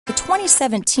The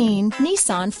 2017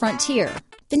 Nissan Frontier.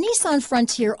 The Nissan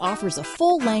Frontier offers a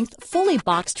full-length, fully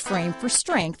boxed frame for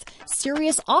strength,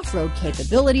 serious off-road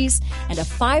capabilities, and a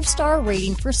 5-star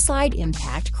rating for side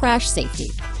impact crash safety.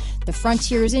 The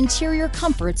Frontier's interior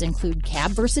comforts include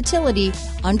cab versatility,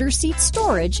 under-seat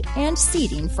storage, and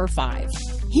seating for 5.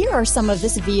 Here are some of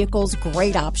this vehicle's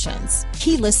great options: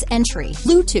 keyless entry,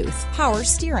 Bluetooth, power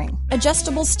steering,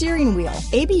 adjustable steering wheel,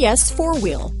 ABS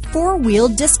 4-wheel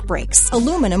disc brakes,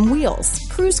 aluminum wheels,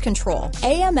 cruise control,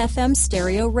 AM/FM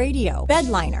stereo radio, bed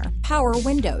liner, power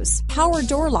windows, power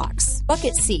door locks,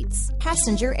 bucket seats,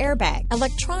 passenger airbag,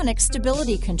 electronic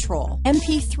stability control,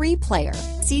 MP3 player,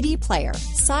 CD player,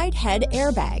 side head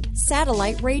airbag,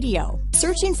 satellite radio.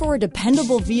 Searching for a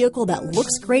dependable vehicle that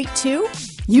looks great too?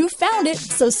 You found it,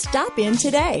 so stop in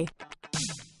today.